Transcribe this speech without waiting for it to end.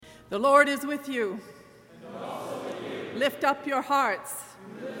The Lord is with you. And also with you. Lift up your hearts.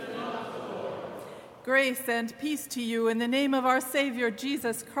 Lift up the Lord. Grace and peace to you in the name of our Savior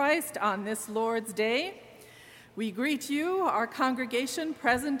Jesus Christ on this Lord's Day. We greet you, our congregation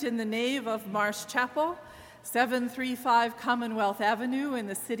present in the nave of Marsh Chapel, 735 Commonwealth Avenue in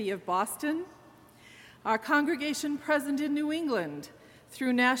the city of Boston. Our congregation present in New England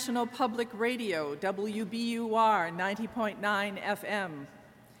through National Public Radio, WBUR 90.9 FM.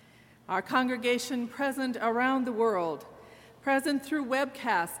 Our congregation present around the world, present through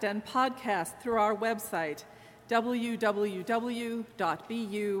webcast and podcast through our website,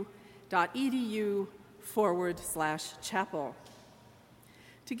 www.bu.edu/chapel.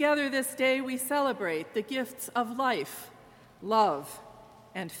 Together this day we celebrate the gifts of life, love,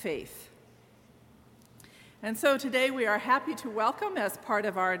 and faith. And so today we are happy to welcome, as part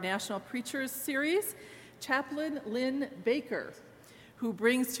of our National Preachers series, Chaplain Lynn Baker, who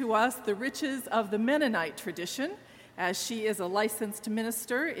brings to us the riches of the Mennonite tradition, as she is a licensed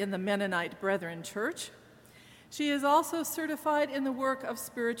minister in the Mennonite Brethren Church. She is also certified in the work of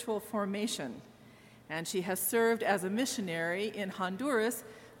spiritual formation, and she has served as a missionary in Honduras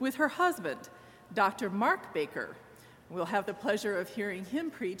with her husband, Dr. Mark Baker. We'll have the pleasure of hearing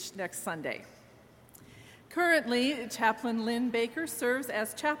him preach next Sunday. Currently, Chaplain Lynn Baker serves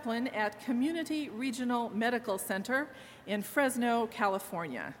as chaplain at Community Regional Medical Center in Fresno,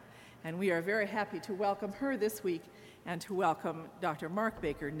 California. And we are very happy to welcome her this week and to welcome Dr. Mark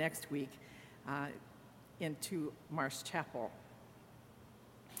Baker next week into Marsh Chapel.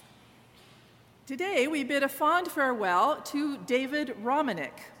 Today, we bid a fond farewell to David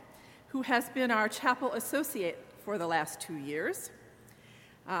Romanick, who has been our chapel associate for the last 2 years.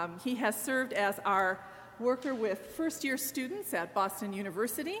 He has served as our worker with first-year students at Boston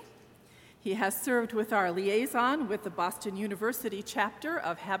University. He has served with our liaison with the Boston University chapter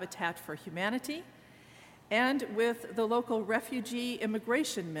of Habitat for Humanity and with the local refugee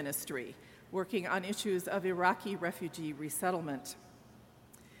immigration ministry, working on issues of Iraqi refugee resettlement.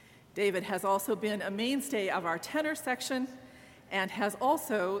 David has also been a mainstay of our tenor section and has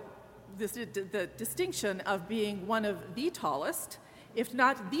also the distinction of being one of the tallest, if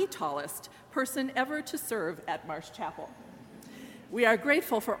not the tallest, person ever to serve at Marsh Chapel. We are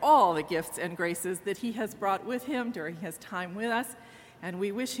grateful for all the gifts and graces that he has brought with him during his time with us, and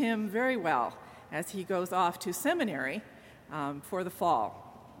we wish him very well as he goes off to seminary for the fall.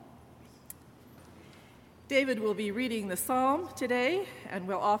 David will be reading the psalm today, and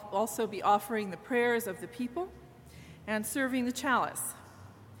will also be offering the prayers of the people and serving the chalice.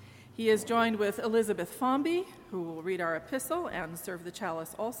 He is joined with Elizabeth Fomby, who will read our epistle and serve the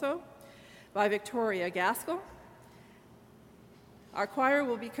chalice also, by Victoria Gaskell. Our choir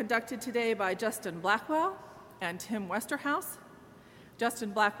will be conducted today by Justin Blackwell and Tim Westerhouse.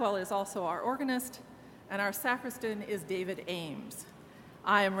 Justin Blackwell is also our organist, and our sacristan is David Ames.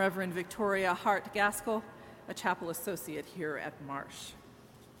 I am Reverend Victoria Hart Gaskell, a chapel associate here at Marsh.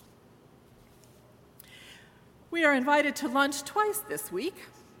 We are invited to lunch twice this week.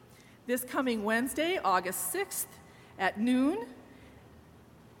 This coming Wednesday, August 6th at noon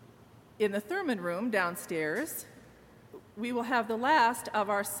in the Thurman Room downstairs, we will have the last of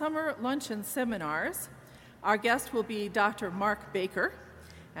our summer luncheon seminars. Our guest will be Dr. Mark Baker,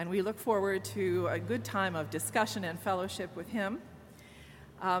 and we look forward to a good time of discussion and fellowship with him.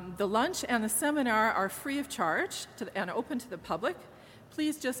 The lunch and the seminar are free of charge and open to the public.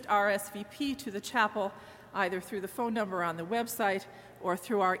 Please just RSVP to the chapel either through the phone number on the website or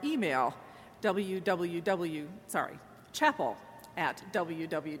through our email, chapel@bu.edu.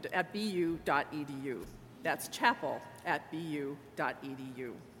 That's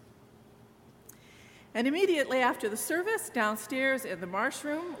chapel@bu.edu. And immediately after the service, downstairs in the Marsh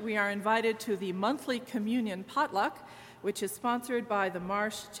Room, we are invited to the monthly communion potluck, which is sponsored by the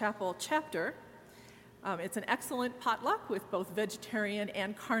Marsh Chapel chapter. It's an excellent potluck with both vegetarian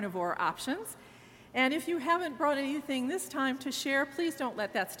and carnivore options. And if you haven't brought anything this time to share, please don't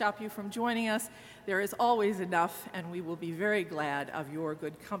let that stop you from joining us. There is always enough, and we will be very glad of your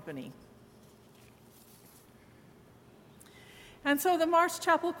good company. And so the Marsh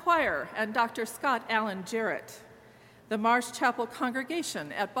Chapel Choir and Dr. Scott Allen Jarrett, the Marsh Chapel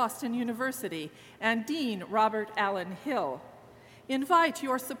Congregation at Boston University, and Dean Robert Allen Hill invite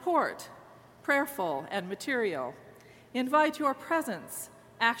your support, prayerful and material. Invite your presence,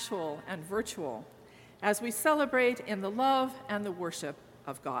 actual and virtual, as we celebrate in the love and the worship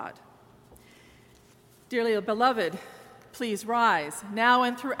of God. Dearly beloved, please rise now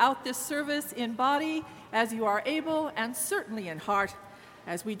and throughout this service in body as you are able, and certainly in heart,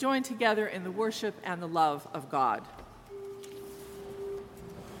 as we join together in the worship and the love of God.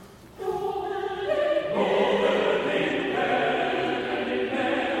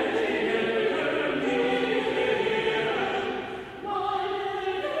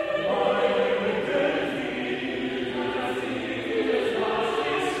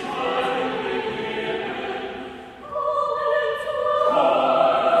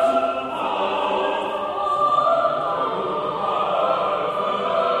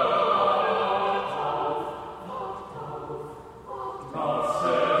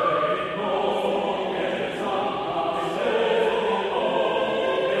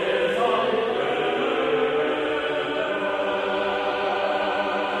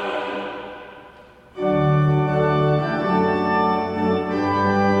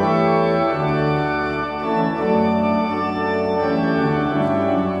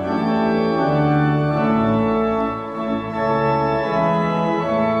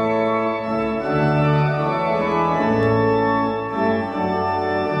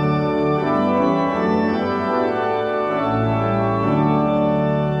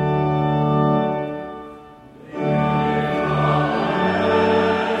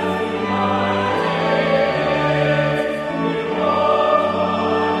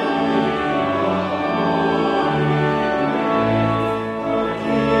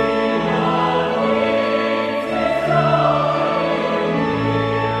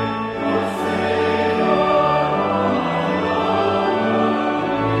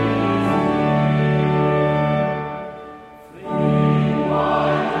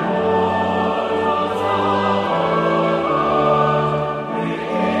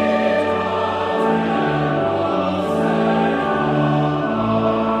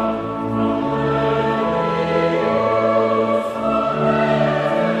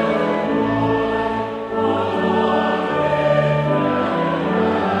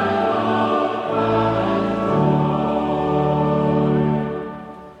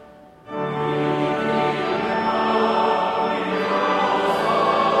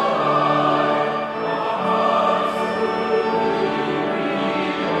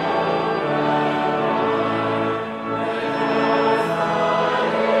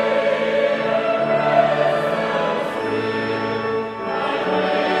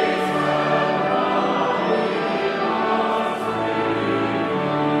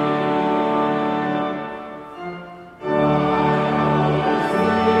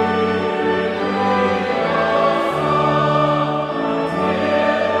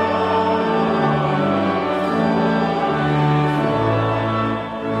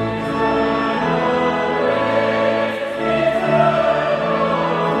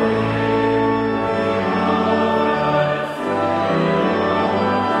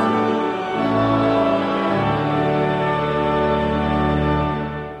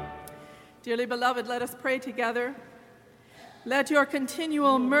 Dearly beloved, let us pray together. Let your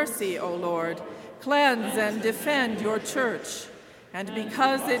continual mercy, O Lord, cleanse and defend your church, and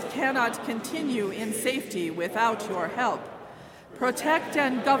because it cannot continue in safety without your help, protect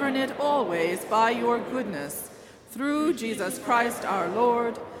and govern it always by your goodness, through Jesus Christ our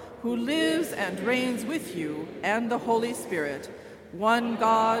Lord, who lives and reigns with you and the Holy Spirit, one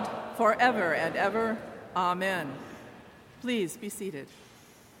God, forever and ever. Amen. Please be seated.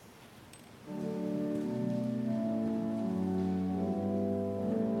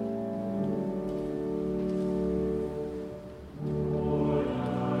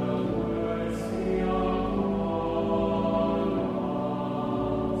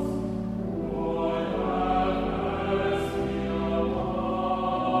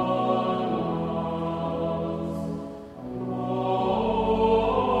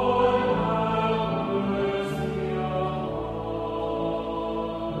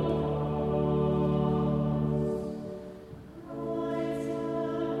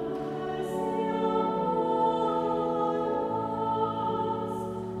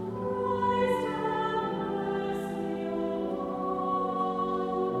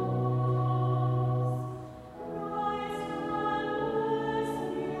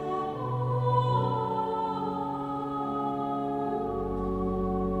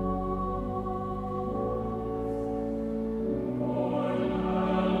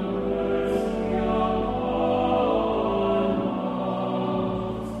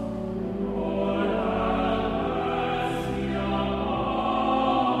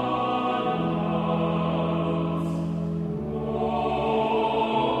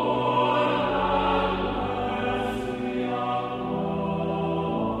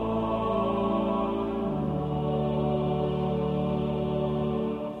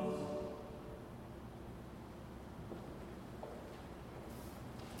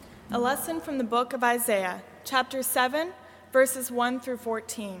 A lesson from the book of Isaiah, chapter 7, verses 1 through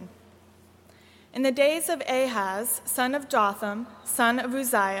 14. In the days of Ahaz, son of Jotham, son of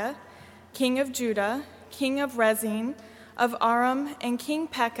Uzziah, king of Judah, king of Rezin, of Aram, and King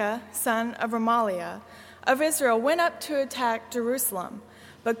Pekah, son of Remaliah, of Israel, went up to attack Jerusalem,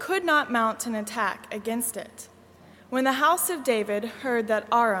 but could not mount an attack against it. When the house of David heard that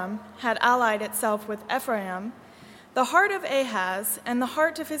Aram had allied itself with Ephraim, the heart of Ahaz and the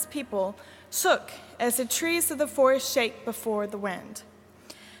heart of his people shook as the trees of the forest shake before the wind.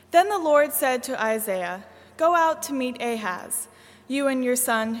 Then the Lord said to Isaiah, "Go out to meet Ahaz, you and your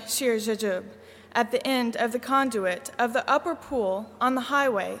son Shir-Jashub, at the end of the conduit of the upper pool on the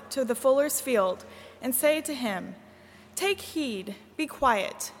highway to the fuller's field, and say to him, 'Take heed, be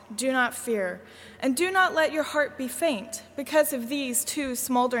quiet, do not fear, and do not let your heart be faint because of these two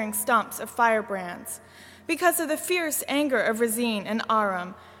smoldering stumps of firebrands, because of the fierce anger of Rezin and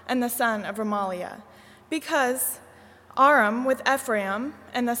Aram and the son of Remaliah, because Aram with Ephraim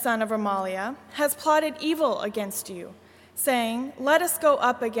and the son of Remaliah has plotted evil against you, saying, "Let us go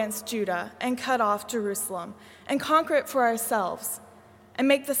up against Judah and cut off Jerusalem and conquer it for ourselves, and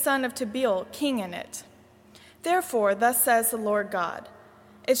make the son of Tabeel king in it." Therefore, thus says the Lord God,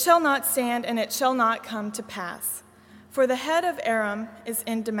 "It shall not stand and it shall not come to pass, for the head of Aram is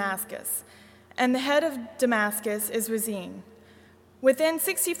in Damascus, and the head of Damascus is Rezin. Within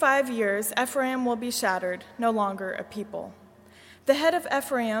 65 years, Ephraim will be shattered, no longer a people. The head of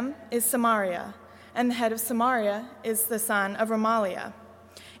Ephraim is Samaria, and the head of Samaria is the son of Remaliah.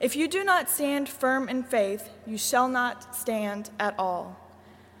 If you do not stand firm in faith, you shall not stand at all."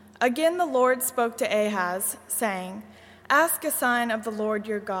 Again the Lord spoke to Ahaz, saying, "Ask a sign of the Lord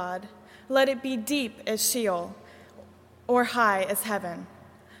your God. Let it be deep as Sheol, or high as heaven."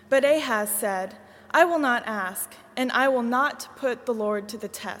 But Ahaz said, "I will not ask, and I will not put the Lord to the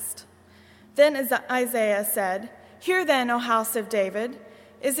test." Then Isaiah said, "Hear then, O house of David,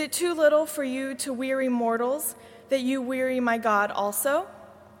 is it too little for you to weary mortals, that you weary my God also?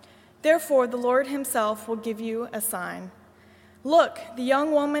 Therefore the Lord himself will give you a sign. Look, the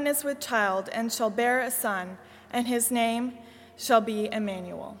young woman is with child and shall bear a son, and his name shall be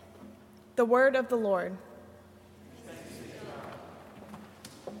Emmanuel." The word of the Lord.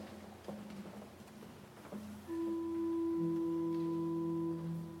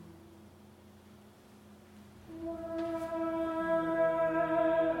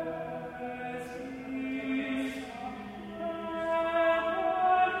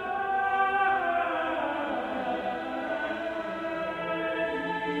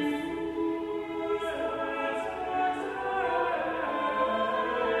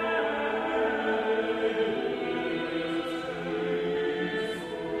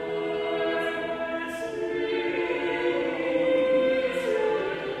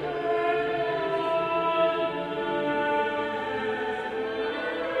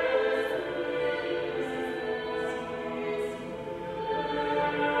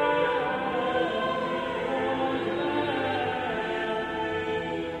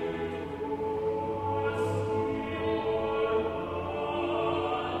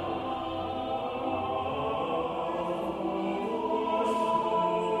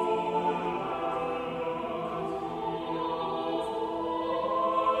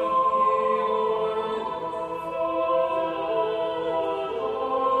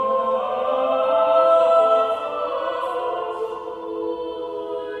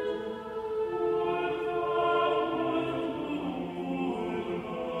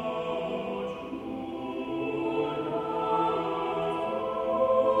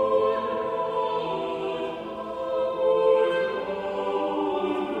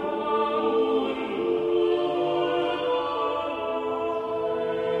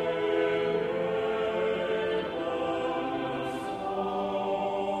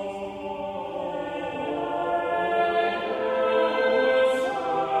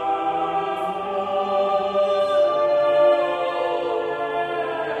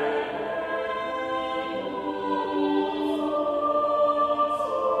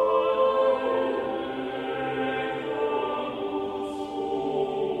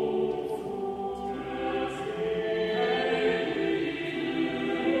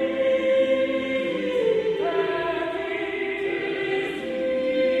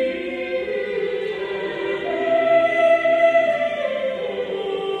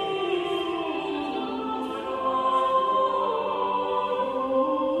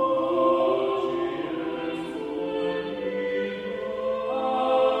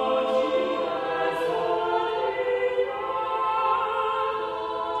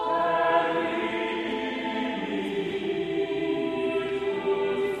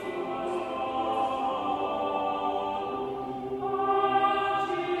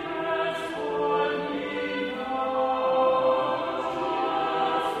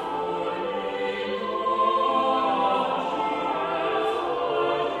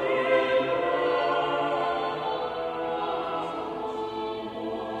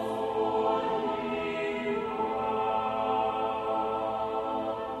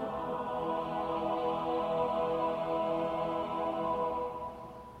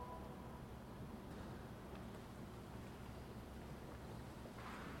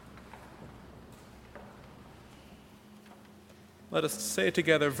 Let us say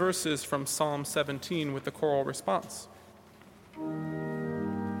together verses from Psalm 17 with the choral response.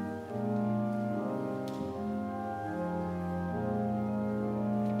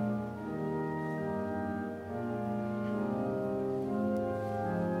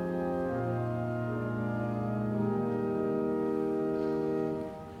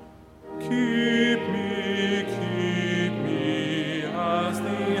 Keep me as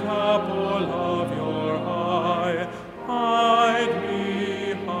the apple of your eye. Hide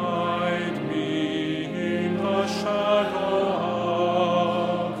me in the shadow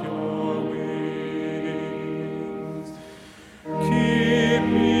of your wings. Keep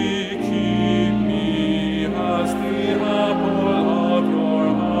me as the apple of your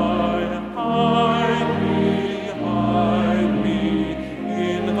eye. Hide me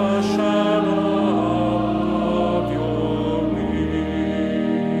in the shadow of your wings.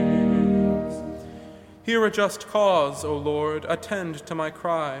 Hear a just cause, O Lord, attend to my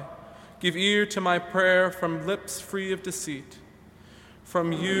cry. Give ear to my prayer from lips free of deceit.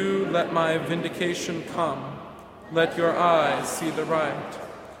 From you let my vindication come. Let your eyes see the right.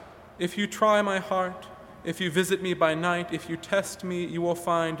 If you try my heart, if you visit me by night, if you test me, you will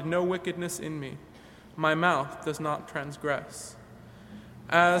find no wickedness in me. My mouth does not transgress.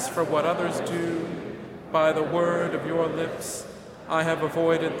 As for what others do, by the word of your lips, I have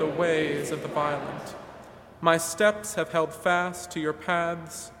avoided the ways of the violent. My steps have held fast to your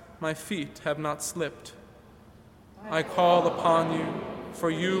paths, my feet have not slipped. I call upon you, for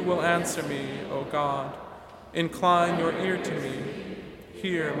you will answer me, O God. Incline your ear to me,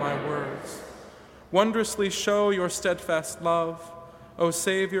 hear my words. Wondrously show your steadfast love, O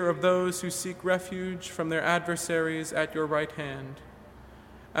Savior of those who seek refuge from their adversaries at your right hand.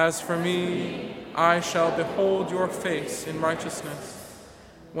 As for me, I shall behold your face in righteousness.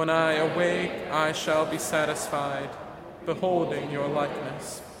 When I awake, I shall be satisfied, beholding your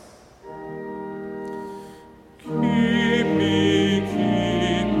likeness. Keep me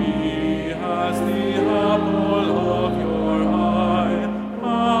as the apple of your eye.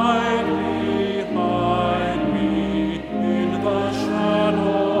 Hide me in the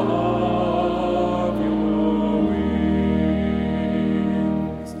shadow of your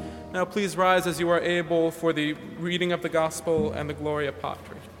wings. Now please rise as you are able for the reading of the Gospel and the Gloria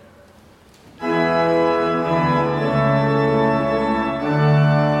Patri.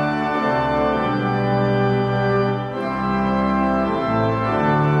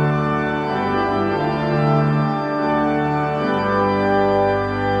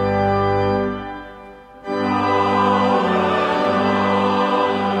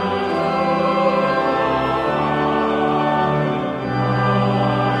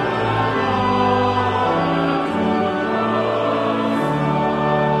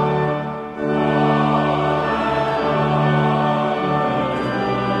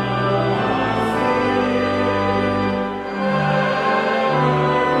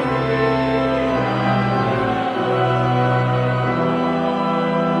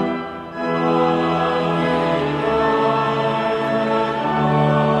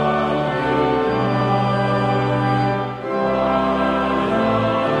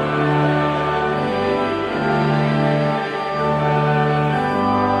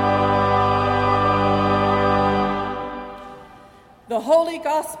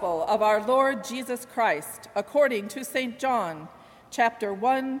 Gospel of our Lord Jesus Christ, according to St. John, chapter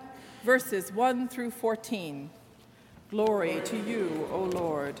 1, verses 1 through 14. Glory to you, O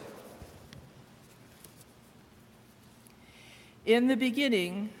Lord. In the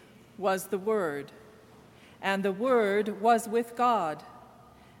beginning was the Word, and the Word was with God,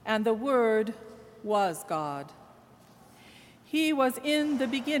 and the Word was God. He was in the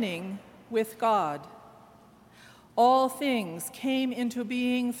beginning with God. All things came into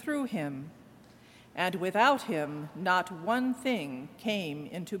being through him, and without him not one thing came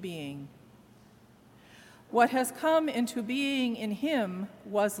into being. What has come into being in him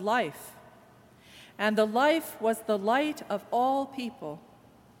was life, and the life was the light of all people.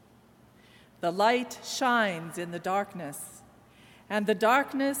 The light shines in the darkness, and the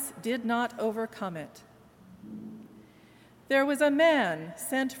darkness did not overcome it. There was a man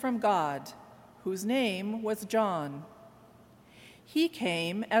sent from God, whose name was John. He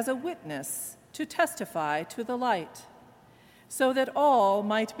came as a witness to testify to the light, so that all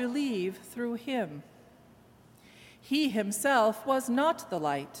might believe through him. He himself was not the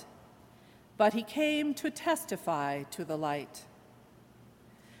light, but he came to testify to the light.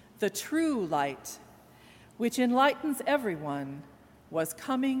 The true light, which enlightens everyone, was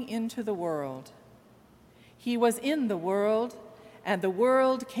coming into the world. He was in the world, and the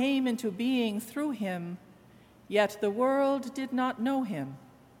world came into being through him, yet the world did not know him.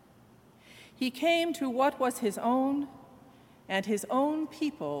 He came to what was his own, and his own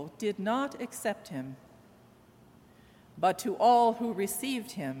people did not accept him. But to all who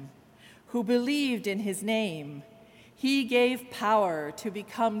received him, who believed in his name, he gave power to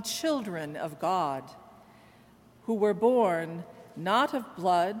become children of God, who were born not of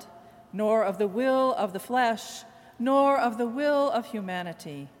blood, nor of the will of the flesh, nor of the will of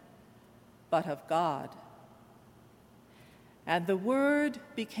humanity, but of God. And the Word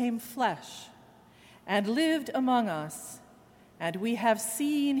became flesh and lived among us, and we have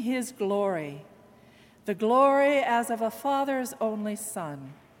seen his glory, the glory as of a Father's only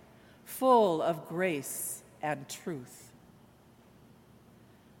Son, full of grace and truth.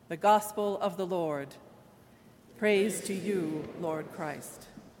 The Gospel of the Lord. Praise to you, Lord Christ.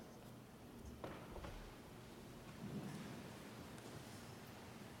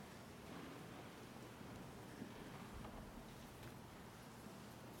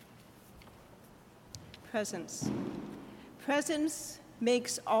 Presence. Presence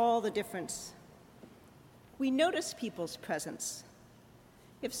makes all the difference. We notice people's presence.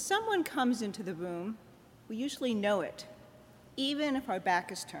 If someone comes into the room, we usually know it, even if our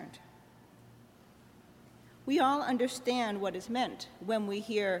back is turned. We all understand what is meant when we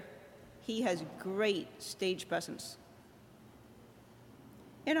hear, "He has great stage presence."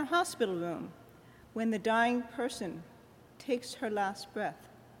 In a hospital room, when the dying person takes her last breath,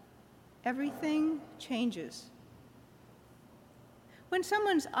 everything changes. When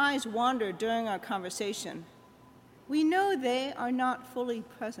someone's eyes wander during our conversation, we know they are not fully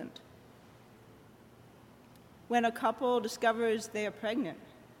present. When a couple discovers they are pregnant,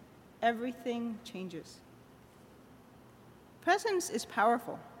 everything changes. Presence is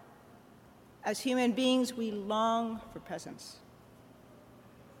powerful. As human beings, we long for presence.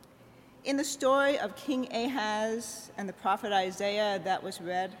 In the story of King Ahaz and the prophet Isaiah that was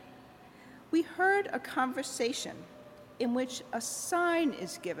read, we heard a conversation in which a sign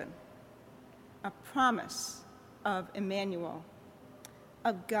is given, a promise of Emmanuel,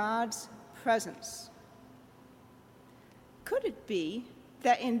 of God's presence. Could it be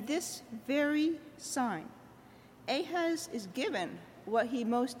that in this very sign, Ahaz is given what he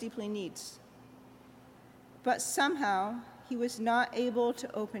most deeply needs, but somehow he was not able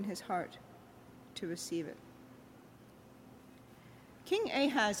to open his heart to receive it? King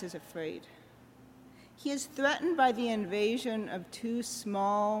Ahaz is afraid. He is threatened by the invasion of two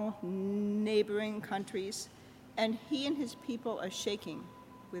small neighboring countries, and he and his people are shaking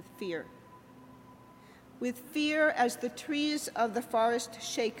with fear. With fear as the trees of the forest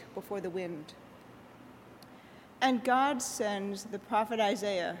shake before the wind. And God sends the prophet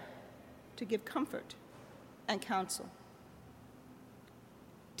Isaiah to give comfort and counsel.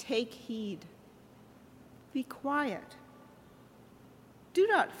 Take heed. Be quiet. Do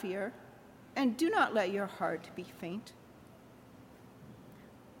not fear. And do not let your heart be faint.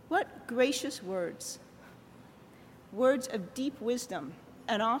 What gracious words. Words of deep wisdom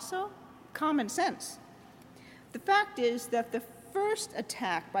and also common sense. The fact is that the first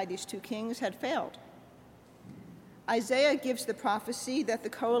attack by these two kings had failed. Isaiah gives the prophecy that the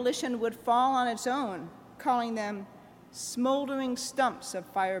coalition would fall on its own, calling them smoldering stumps of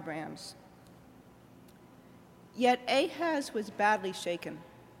firebrands. Yet Ahaz was badly shaken.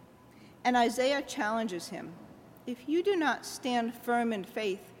 And Isaiah challenges him, if you do not stand firm in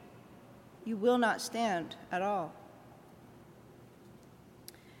faith, you will not stand at all.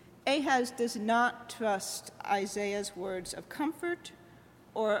 Ahaz does not trust Isaiah's words of comfort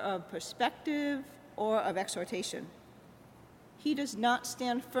or of perspective or of exhortation. He does not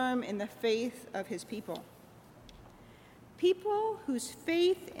stand firm in the faith of his people. People whose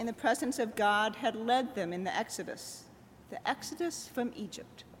faith in the presence of God had led them in the Exodus from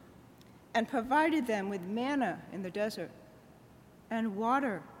Egypt, and provided them with manna in the desert and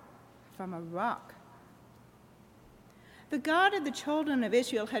water from a rock. The God of the children of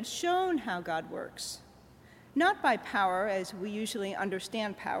Israel had shown how God works, not by power as we usually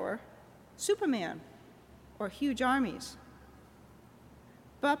understand power, Superman, or huge armies,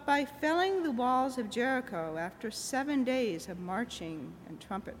 but by felling the walls of Jericho after 7 days of marching and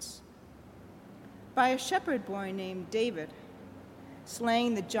trumpets, by a shepherd boy named David,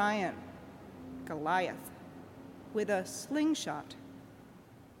 slaying the giant Goliath with a slingshot.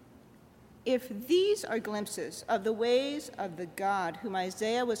 If these are glimpses of the ways of the God whom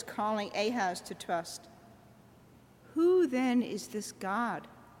Isaiah was calling Ahaz to trust, who then is this God?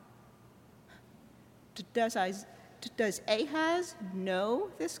 Does Ahaz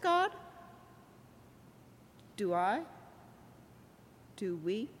know this God? Do I? Do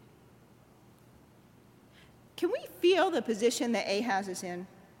we? Can feel the position that Ahaz is in,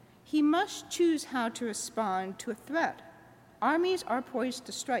 he must choose how to respond to a threat. Armies are poised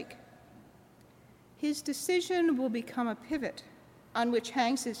to strike. His decision will become a pivot on which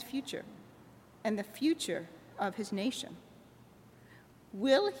hangs his future and the future of his nation.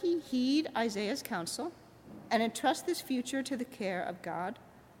 Will he heed Isaiah's counsel and entrust this future to the care of God,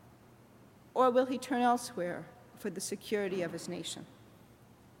 or will he turn elsewhere for the security of his nation?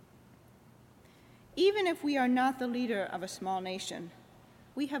 Even if we are not the leader of a small nation,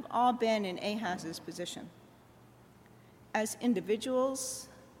 we have all been in Ahaz's position. As individuals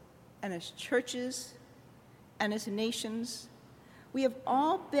and as churches and as nations, we have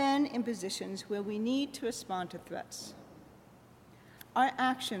all been in positions where we need to respond to threats. Our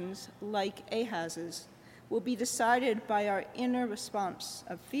actions, like Ahaz's, will be decided by our inner response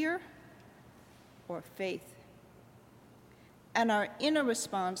of fear or faith. And our inner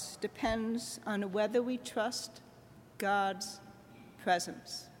response depends on whether we trust God's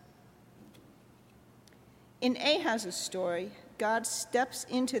presence. In Ahaz's story, God steps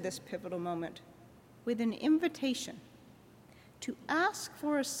into this pivotal moment with an invitation to ask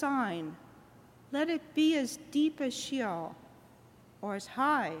for a sign, let it be as deep as Sheol or as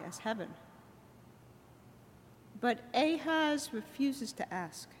high as heaven. But Ahaz refuses to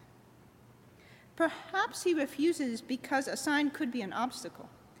ask. Perhaps he refuses because a sign could be an obstacle,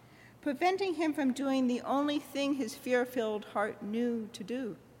 preventing him from doing the only thing his fear-filled heart knew to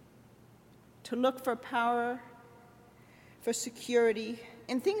do: to look for power, for security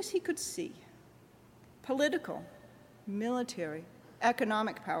in things he could see: political, military,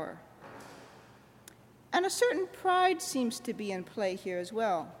 economic power. And a certain pride seems to be in play here as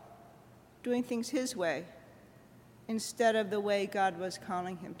well, doing things his way instead of the way God was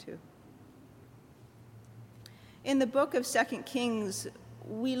calling him to. In the book of 2 Kings,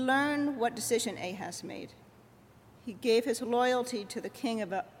 we learn what decision Ahaz made. He gave his loyalty to the king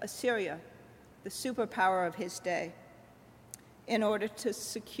of Assyria, the superpower of his day, in order to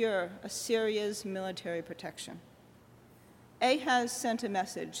secure Assyria's military protection. Ahaz sent a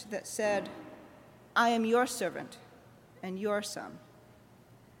message that said, "I am your servant and your son.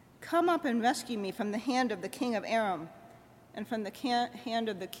 Come up and rescue me from the hand of the king of Aram and from the hand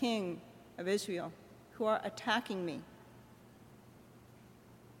of the king of Israel, who are attacking me."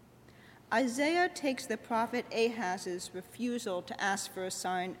 Isaiah takes the prophet Ahaz's refusal to ask for a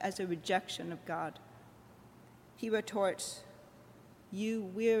sign as a rejection of God. He retorts, "You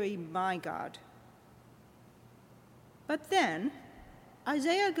weary my God." But then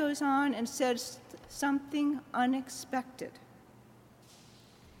Isaiah goes on and says something unexpected.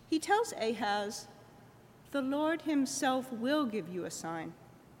 He tells Ahaz, "The Lord himself will give you a sign.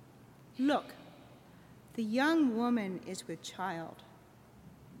 Look, the young woman is with child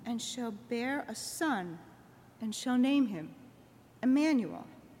and shall bear a son and shall name him Emmanuel."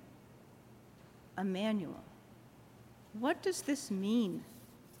 Emmanuel. What does this mean?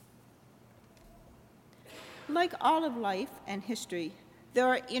 Like all of life and history, there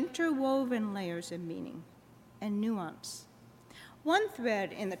are interwoven layers of meaning and nuance. One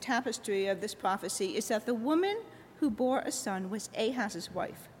thread in the tapestry of this prophecy is that the woman who bore a son was Ahaz's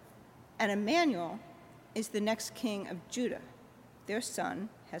wife, and Emmanuel is the next king of Judah, their son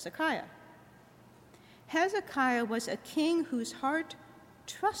Hezekiah. Hezekiah was a king whose heart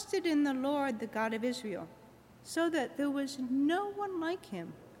trusted in the Lord, the God of Israel, so that there was no one like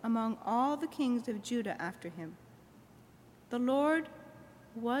him among all the kings of Judah after him. The Lord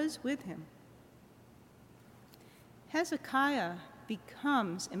was with him. Hezekiah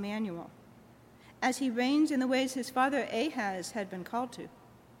becomes Emmanuel as he reigns in the ways his father Ahaz had been called to.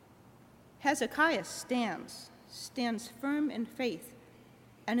 Hezekiah stands firm in faith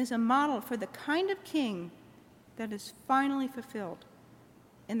and is a model for the kind of king that is finally fulfilled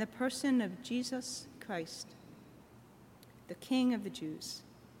in the person of Jesus Christ, the King of the Jews,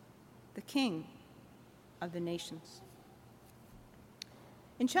 the King of the nations.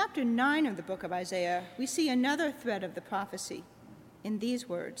 In chapter 9 of the book of Isaiah, we see another thread of the prophecy in these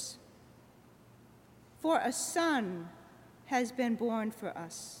words: "For a son has been born for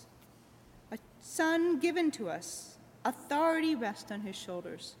us, a son given to us, authority rests on his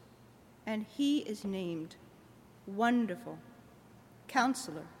shoulders, and he is named Wonderful,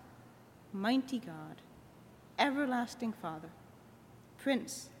 Counselor, Mighty God, Everlasting Father,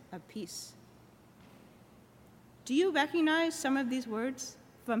 Prince of Peace." Do you recognize some of these words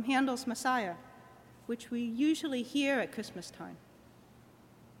from Handel's Messiah, which we usually hear at Christmas time?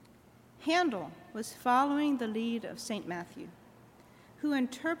 Handel was following the lead of St. Matthew, who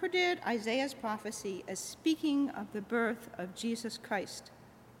interpreted Isaiah's prophecy as speaking of the birth of Jesus Christ.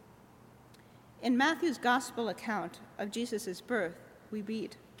 In Matthew's gospel account of Jesus' birth, we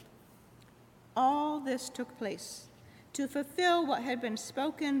read, "All this took place to fulfill what had been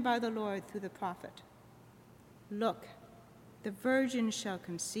spoken by the Lord through the prophet. Look, the virgin shall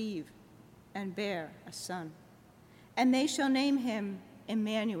conceive and bear a son, and they shall name him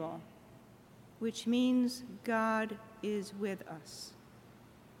Emmanuel," which means God is with us.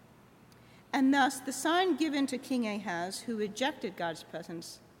 And thus, the sign given to King Ahaz, who rejected God's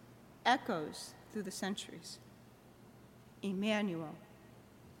presence, echoes through the centuries. Emmanuel.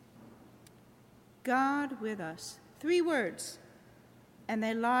 God with us. 3 words, and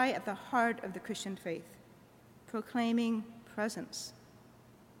they lie at the heart of the Christian faith, proclaiming presence,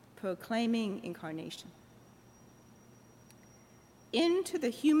 proclaiming incarnation. Into the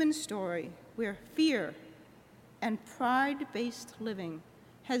human story where fear and pride-based living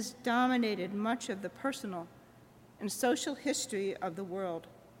has dominated much of the personal and social history of the world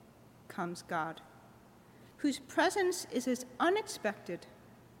comes God, whose presence is as unexpected,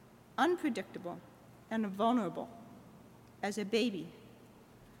 unpredictable, and vulnerable as a baby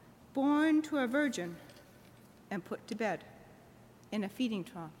born to a virgin and put to bed in a feeding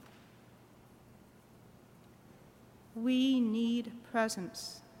trough. We need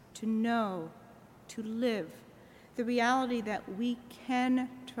presence to know, to live, the reality that we can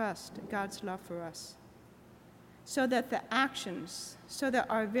trust God's love for us, so that the actions, so that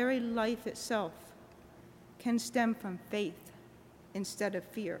our very life itself can stem from faith instead of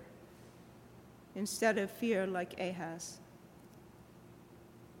fear like Ahaz.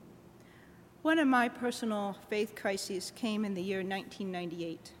 One of my personal faith crises came in the year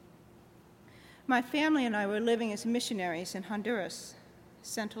 1998. My family and I were living as missionaries in Honduras,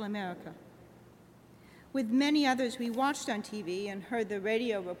 Central America. With many others, we watched on TV and heard the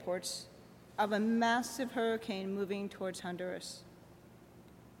radio reports of a massive hurricane moving towards Honduras.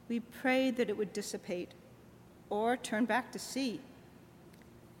 We prayed that it would dissipate or turn back to sea.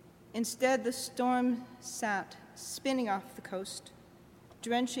 Instead, the storm sat, spinning off the coast,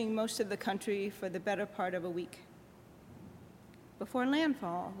 drenching most of the country for the better part of a week. Before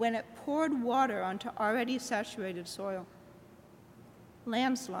landfall, when it poured water onto already saturated soil,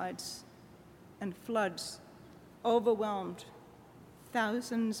 landslides and floods overwhelmed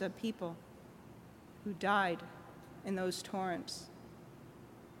thousands of people who died in those torrents.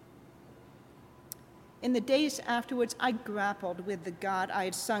 In the days afterwards, I grappled with the God I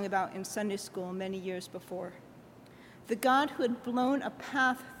had sung about in Sunday school many years before, the God who had blown a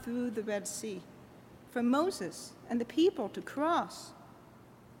path through the Red Sea for Moses and the people to cross.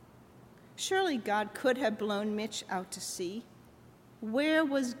 Surely God could have blown Mitch out to sea. Where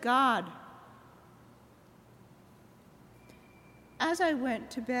was God? As I went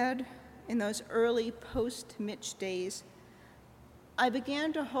to bed in those early post-Mitch days, I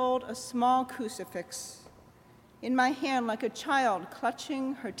began to hold a small crucifix in my hand like a child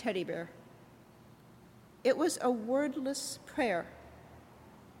clutching her teddy bear. It was a wordless prayer,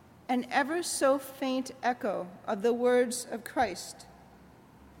 an ever so faint echo of the words of Christ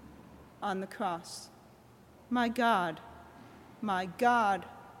on the cross. My God,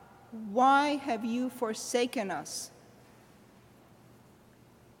 why have you forsaken us?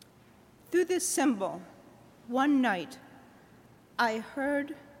 Through this symbol, one night, I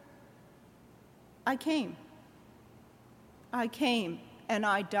heard, I came, and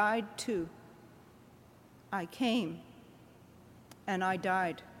I died too. I came, and I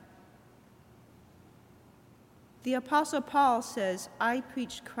died. The Apostle Paul says, I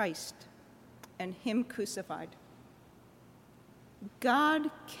preach Christ and him crucified.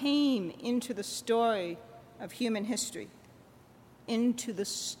 God came into the story of human history, into the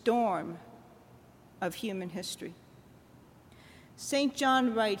storm of human history. St.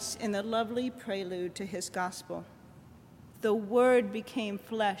 John writes in the lovely prelude to his gospel, the Word became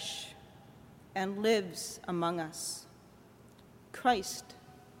flesh and lives among us. Christ,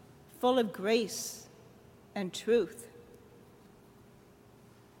 full of grace and truth.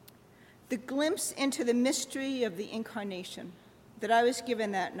 The glimpse into the mystery of the incarnation that I was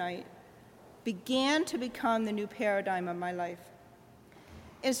given that night began to become the new paradigm of my life.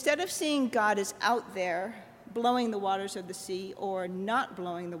 Instead of seeing God as out there, blowing the waters of the sea or not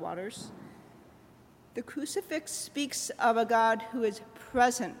blowing the waters, the crucifix speaks of a God who is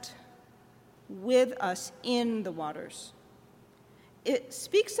present with us in the waters. It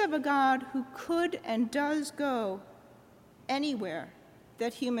speaks of a God who could and does go anywhere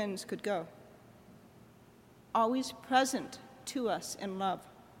that humans could go, always present to us in love,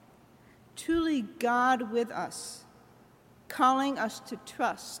 truly God with us, calling us to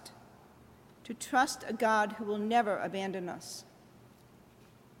trust a God who will never abandon us.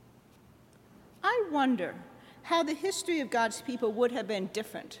 wonder how the history of God's people would have been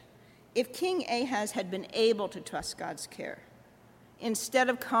different if King Ahaz had been able to trust God's care, instead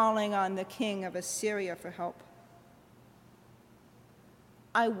of calling on the king of Assyria for help.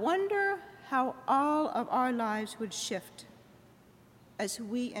 I wonder how all of our lives would shift as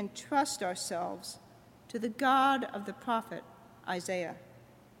we entrust ourselves to the God of the prophet Isaiah,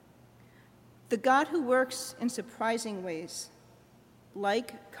 the God who works in surprising ways,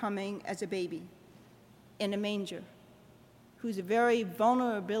 like coming as a baby in a manger, whose very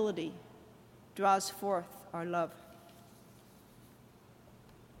vulnerability draws forth our love.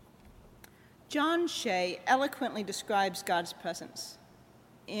 John Shea eloquently describes God's presence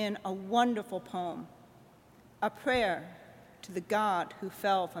in a wonderful poem, a prayer to the God who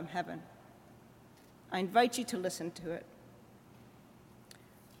fell from heaven. I invite you to listen to it.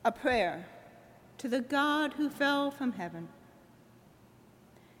 A prayer to the God who fell from heaven.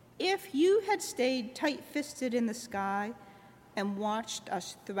 If you had stayed tight-fisted in the sky and watched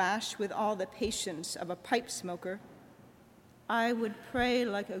us thrash with all the patience of a pipe smoker, I would pray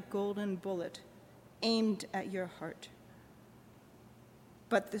like a golden bullet aimed at your heart.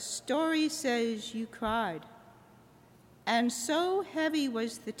 But the story says you cried, and so heavy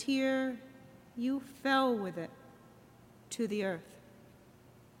was the tear, you fell with it to the earth,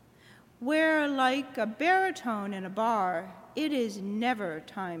 where, like a baritone in a bar, it is never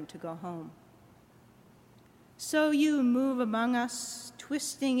time to go home. So you move among us,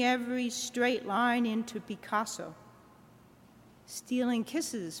 twisting every straight line into Picasso, stealing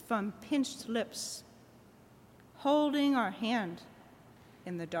kisses from pinched lips, holding our hand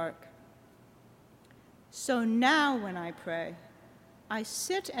in the dark. So now when I pray, I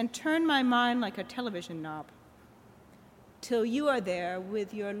sit and turn my mind like a television knob, till you are there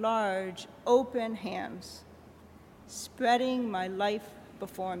with your large, open hands, spreading my life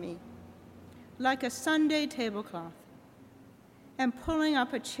before me, like a Sunday tablecloth, and pulling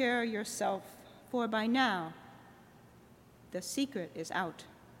up a chair yourself, for by now, the secret is out.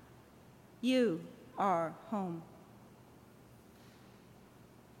 You are home.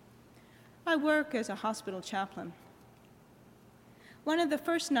 I work as a hospital chaplain. One of the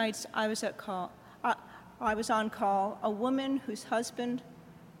first nights I was on call, a woman whose husband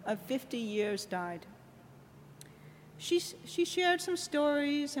of 50 years died. She shared some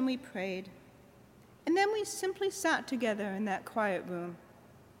stories and we prayed, and then we simply sat together in that quiet room.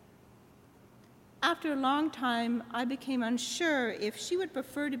 After a long time, I became unsure if she would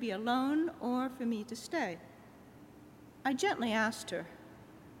prefer to be alone or for me to stay. I gently asked her,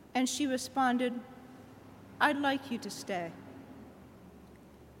 and she responded, "I'd like you to stay."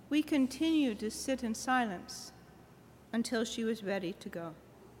 We continued to sit in silence until she was ready to go.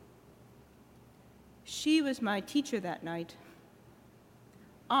 She was my teacher that night.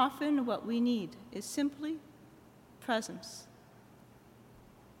 Often what we need is simply presence.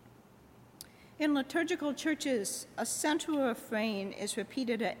 In liturgical churches, a central refrain is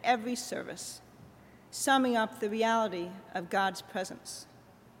repeated at every service, summing up the reality of God's presence.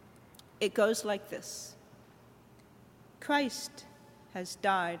 It goes like this: Christ has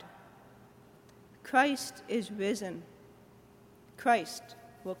died. Christ is risen. Christ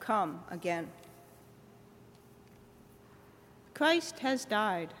will come again. Christ has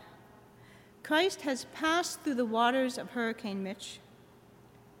died. Christ has passed through the waters of Hurricane Mitch,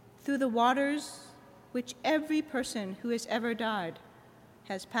 through the waters which every person who has ever died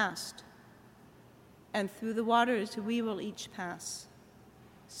has passed, and through the waters we will each pass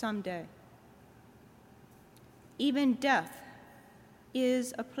someday. Even death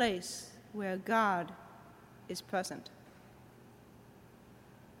is a place where God is present.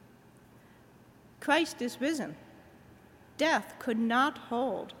 Christ is risen. Death could not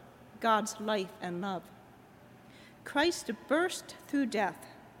hold God's life and love. Christ burst through death,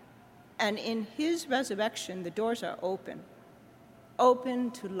 and in his resurrection, the doors are open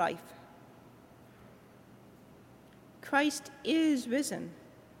to life. Christ is risen.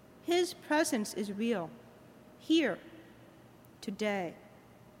 His presence is real, here, today.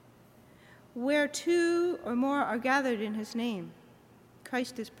 Where two or more are gathered in his name,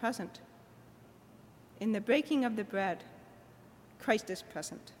 Christ is present. In the breaking of the bread, Christ is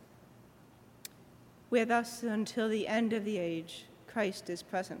present. With us until the end of the age, Christ is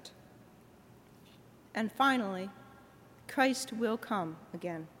present. And finally, Christ will come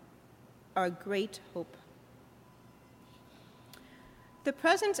again, our great hope. The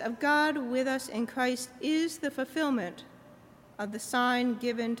presence of God with us in Christ is the fulfillment of the sign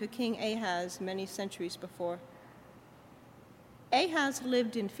given to King Ahaz many centuries before. Ahaz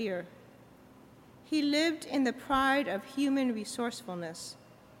lived in fear. He lived in the pride of human resourcefulness,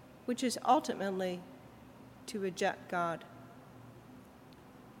 which is ultimately to reject God.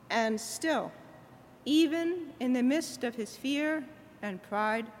 And still, even in the midst of his fear and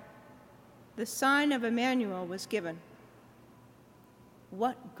pride, the sign of Emmanuel was given.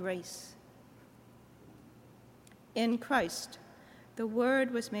 What grace! In Christ, the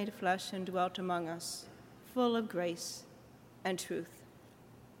Word was made flesh and dwelt among us, full of grace and truth.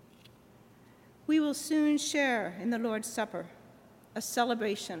 We will soon share in the Lord's Supper, a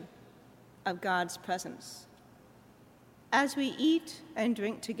celebration of God's presence. As we eat and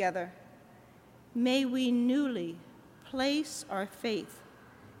drink together, may we newly place our faith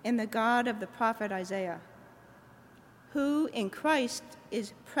in the God of the prophet Isaiah, who in Christ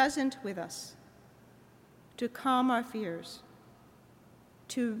is present with us to calm our fears,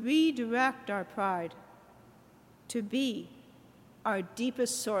 to redirect our pride, to be our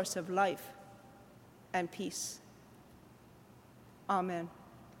deepest source of life and peace. Amen.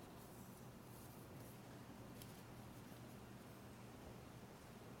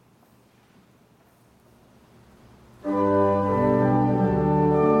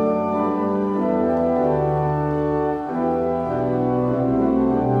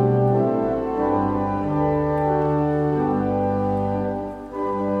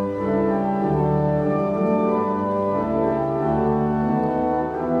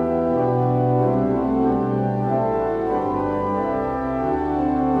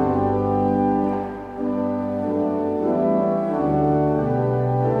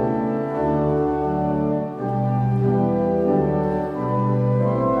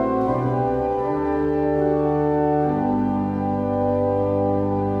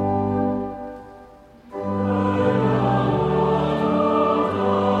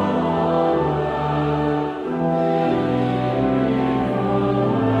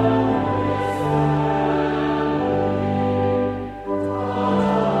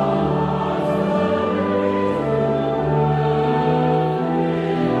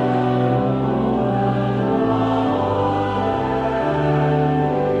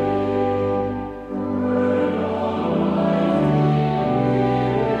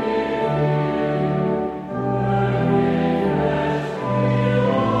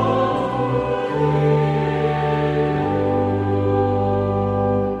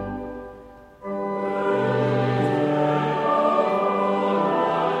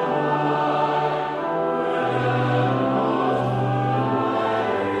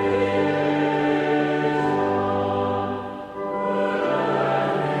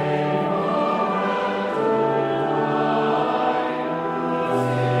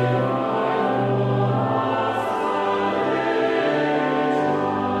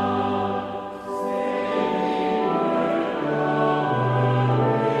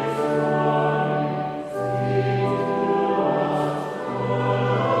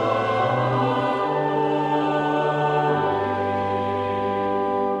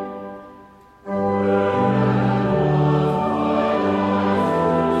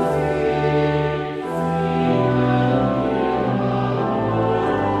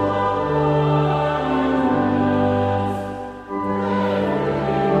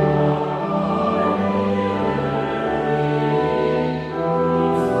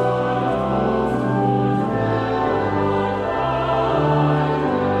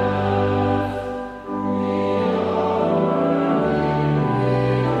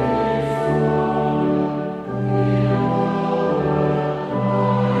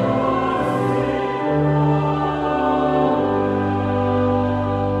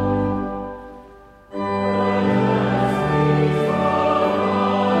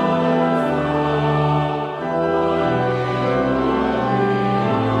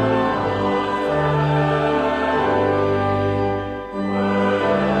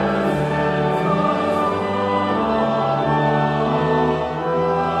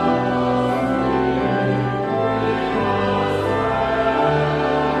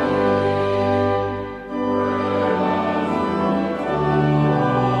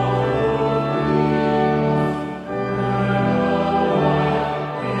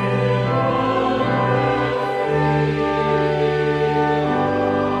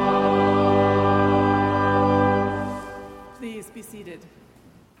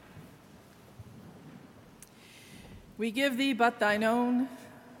 We give thee but thine own,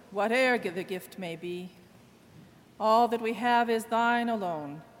 whate'er the gift may be. All that we have is thine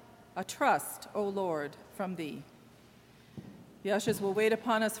alone, a trust, O Lord, from thee. The ushers will wait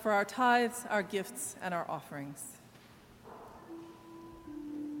upon us for our tithes, our gifts, and our offerings.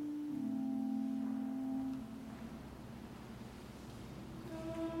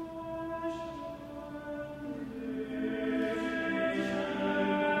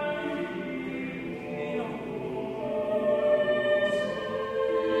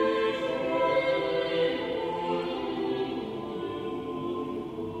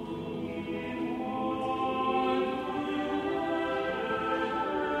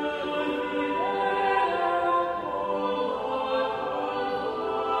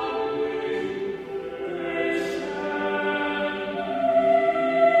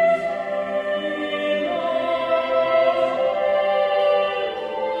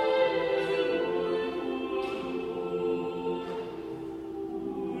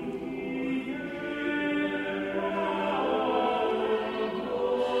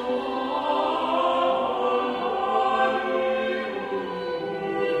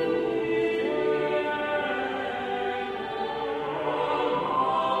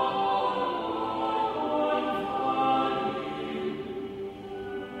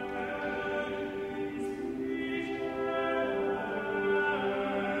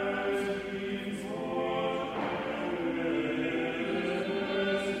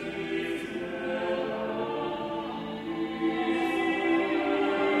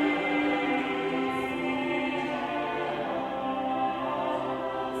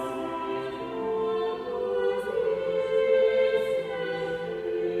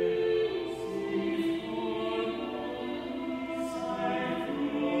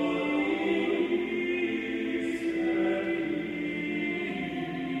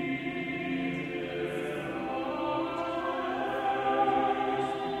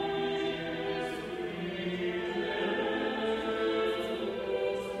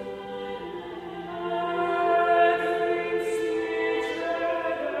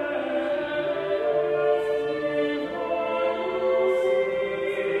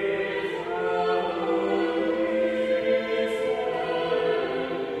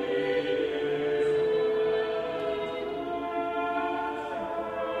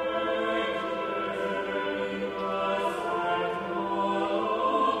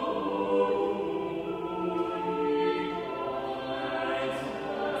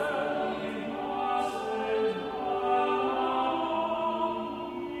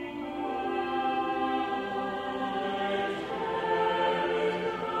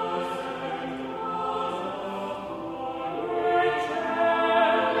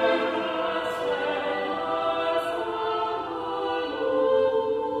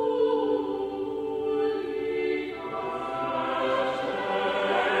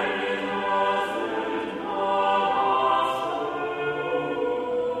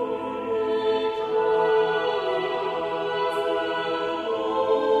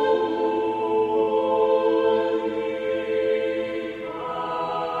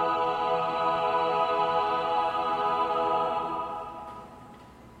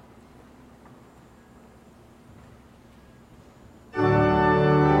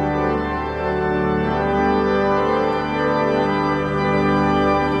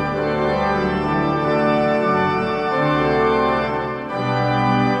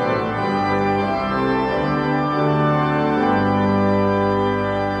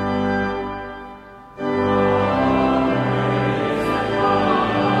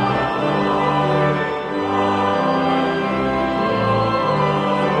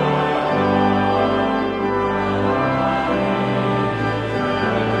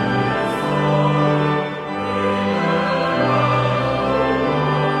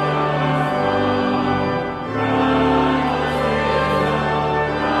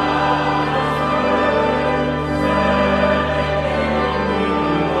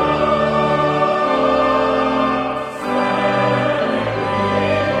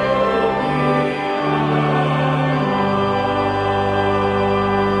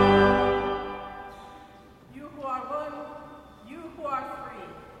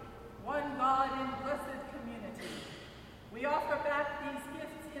 We offer back these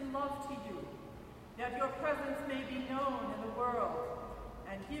gifts in love to you, that your presence may be known in the world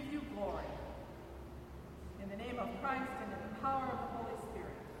and give you glory. In the name of Christ and in the power of the Holy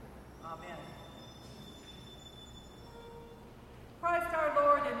Spirit. Amen. Christ our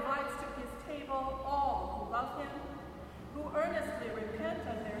Lord invites to his table all who love him, who earnestly repent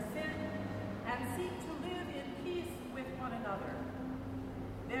of their sin and seek to live in peace with one another.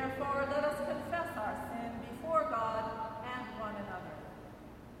 Therefore, let us confess our sin before God and one another.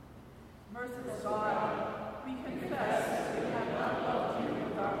 Merciful God, we confess that we have not loved you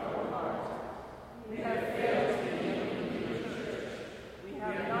with our whole heart. We have failed to be in your church. We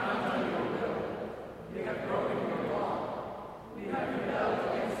have not done your will. We have broken your law. We have rebelled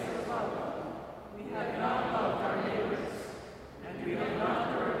against your love. We have not loved our neighbors, and we have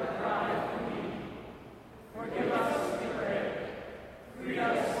not heard the cry of the needy. Forgive us, we pray. Free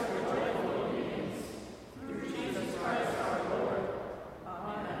us for joyful obedience. Through Jesus Christ our Lord.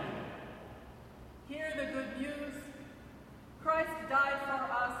 Amen. Hear the good news. Christ died for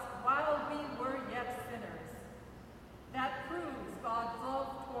us while we were yet sinners. That proves God's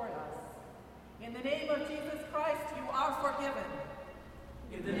love toward us. In the name of Jesus Christ, you are forgiven.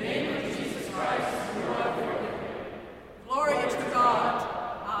 In the name of Jesus Christ, you are forgiven. Glory to God.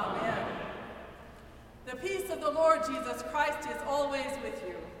 Amen. The peace of the Lord Jesus Christ is always with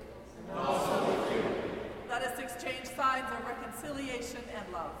you. And also with you. Let us exchange signs of reconciliation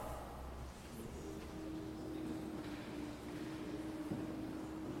and love.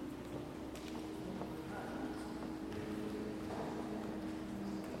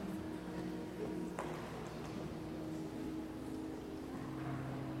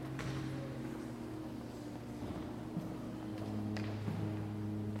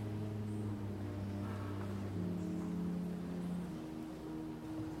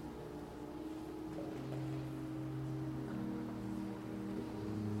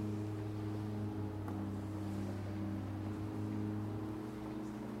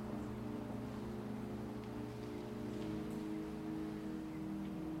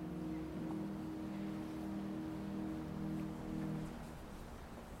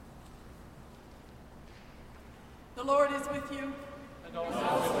 The Lord is with you. And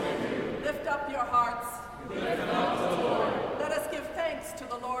also with you. Lift up your hearts. We lift them up to the Lord. Let us give thanks to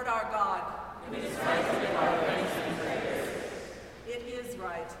the Lord our God. It is right to give our thanks and praise. It is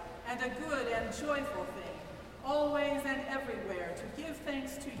right, and a good and joyful thing, always and everywhere, to give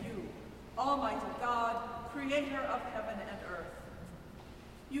thanks to you, Almighty God, creator of heaven and earth.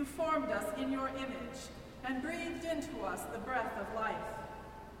 You formed us in your image and breathed into us the breath of life.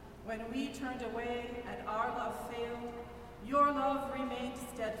 When we turned away and our love failed, your love remained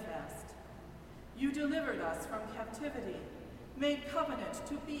steadfast. You delivered us from captivity, made covenant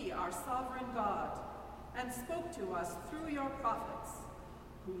to be our sovereign God, and spoke to us through your prophets,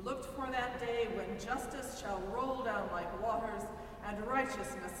 who looked for that day when justice shall roll down like waters and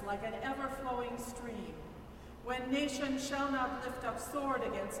righteousness like an ever-flowing stream, when nation shall not lift up sword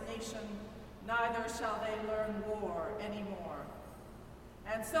against nation, neither shall they learn war anymore.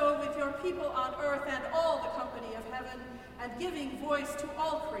 And so with your people on earth and all the company of heaven, and giving voice to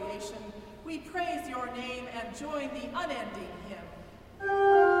all creation, we praise your name and join the unending hymn.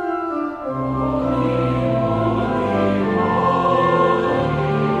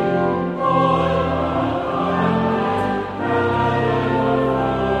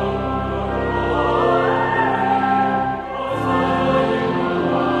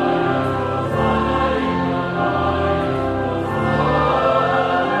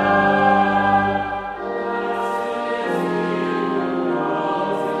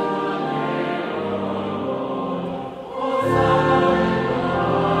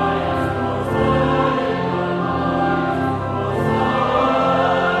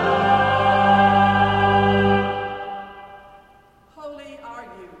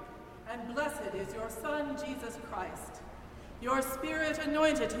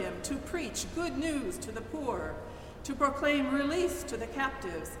 To proclaim release to the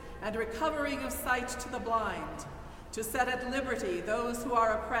captives and recovering of sight to the blind, to set at liberty those who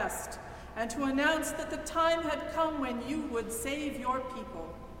are oppressed, and to announce that the time had come when you would save your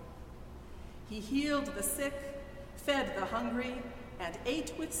people. He healed the sick, fed the hungry, and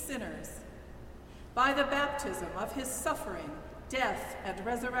ate with sinners. By the baptism of his suffering, death, and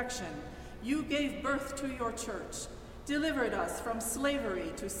resurrection, you gave birth to your church, delivered us from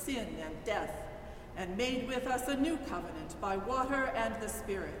slavery to sin and death, and made with us a new covenant by water and the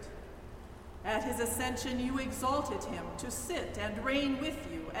Spirit. At his ascension you exalted him to sit and reign with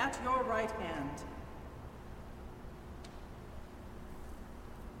you at your right hand.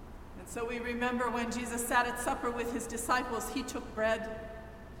 And so we remember when Jesus sat at supper with his disciples, he took bread.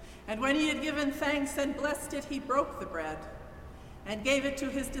 And when he had given thanks and blessed it, he broke the bread and gave it to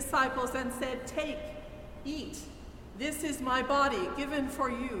his disciples and said, "Take, eat. This is my body given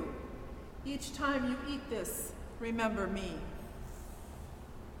for you. Each time you eat this, remember me."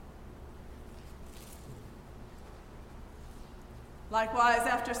 Likewise,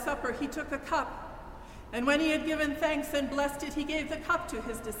 after supper, he took a cup. And when he had given thanks and blessed it, he gave the cup to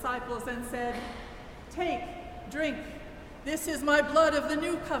his disciples and said, "Take, drink. This is my blood of the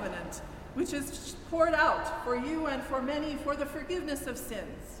new covenant, which is poured out for you and for many for the forgiveness of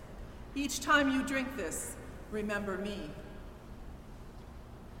sins. Each time you drink this, remember me."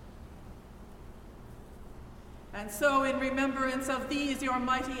 And so, in remembrance of these your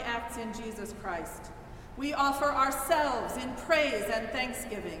mighty acts in Jesus Christ, we offer ourselves in praise and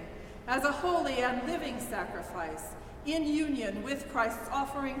thanksgiving as a holy and living sacrifice in union with Christ's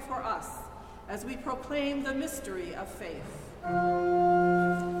offering for us as we proclaim the mystery of faith. Christ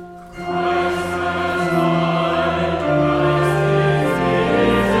has died, Christ is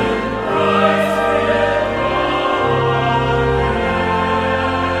risen, Christ is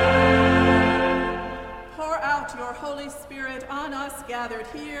risen. Pour out your Holy Spirit on us gathered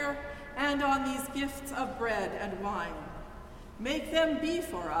here and on these gifts of bread and wine. Make them be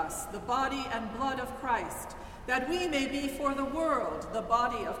for us the body and blood of Christ, that we may be for the world the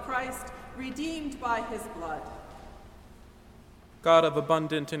body of Christ, redeemed by his blood. God of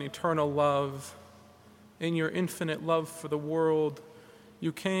abundant and eternal love, in your infinite love for the world,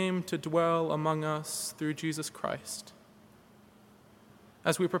 you came to dwell among us through Jesus Christ.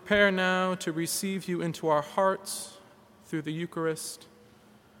 As we prepare now to receive you into our hearts through the Eucharist,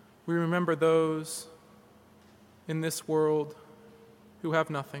 we remember those in this world who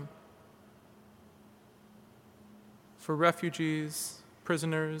have nothing. For refugees,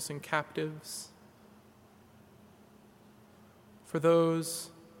 prisoners, and captives. For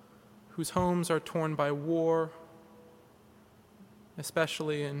those whose homes are torn by war,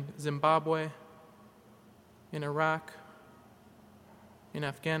 especially in Zimbabwe, in Iraq, in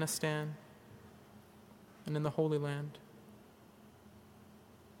Afghanistan, and in the Holy Land.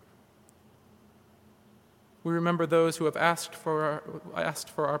 We remember those who have asked for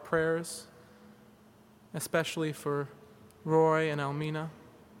our prayers, especially for Roy and Almina.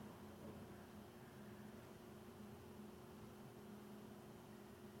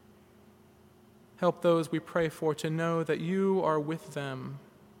 Help those we pray for to know that you are with them.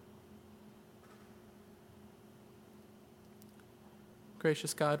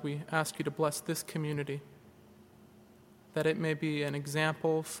 Gracious God, we ask you to bless this community, that it may be an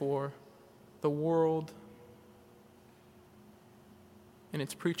example for the world in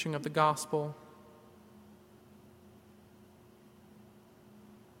its preaching of the gospel.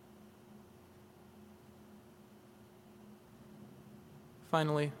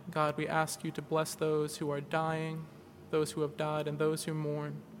 Finally, God, we ask you to bless those who are dying, those who have died, and those who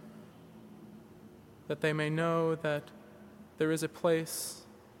mourn, that they may know that there is a place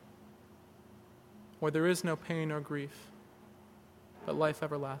where there is no pain or grief, but life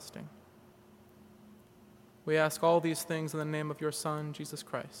everlasting. We ask all these things in the name of your Son, Jesus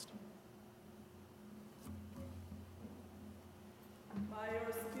Christ. By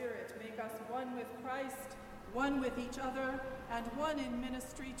your Spirit, make us one with Christ, one with each other, and one in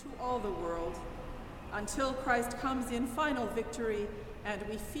ministry to all the world, until Christ comes in final victory and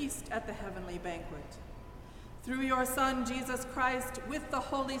we feast at the heavenly banquet. Through your Son, Jesus Christ, with the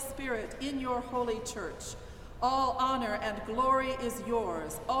Holy Spirit in your holy church, all honor and glory is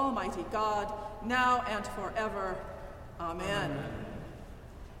yours, Almighty God, now and forever. Amen.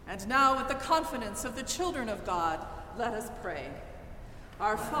 And now, with the confidence of the children of God, let us pray.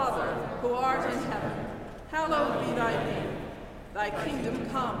 Our Father, who art in heaven, hallowed be thy name. Thy kingdom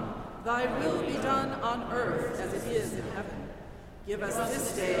come, thy will be done on earth as it is in heaven. Give us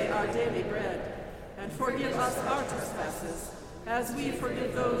this day our daily bread, and forgive us our trespasses, as we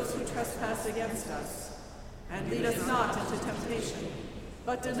forgive those who trespass against us. And lead us not into temptation,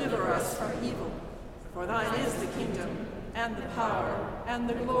 but deliver us from evil. For thine is the kingdom, and the power, and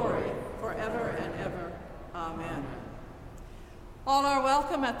the glory, forever and ever. Amen. All are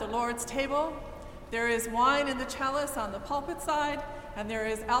welcome at the Lord's table. There is wine in the chalice on the pulpit side, and there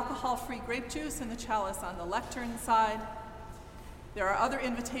is alcohol-free grape juice in the chalice on the lectern side. There are other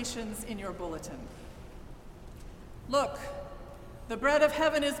invitations in your bulletin. Look, the bread of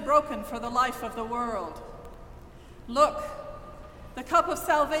heaven is broken for the life of the world. Look, the cup of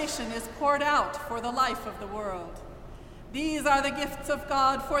salvation is poured out for the life of the world. These are the gifts of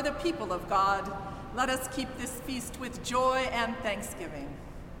God for the people of God. Let us keep this feast with joy and thanksgiving.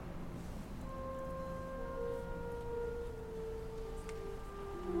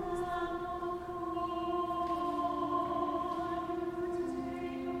 Lord.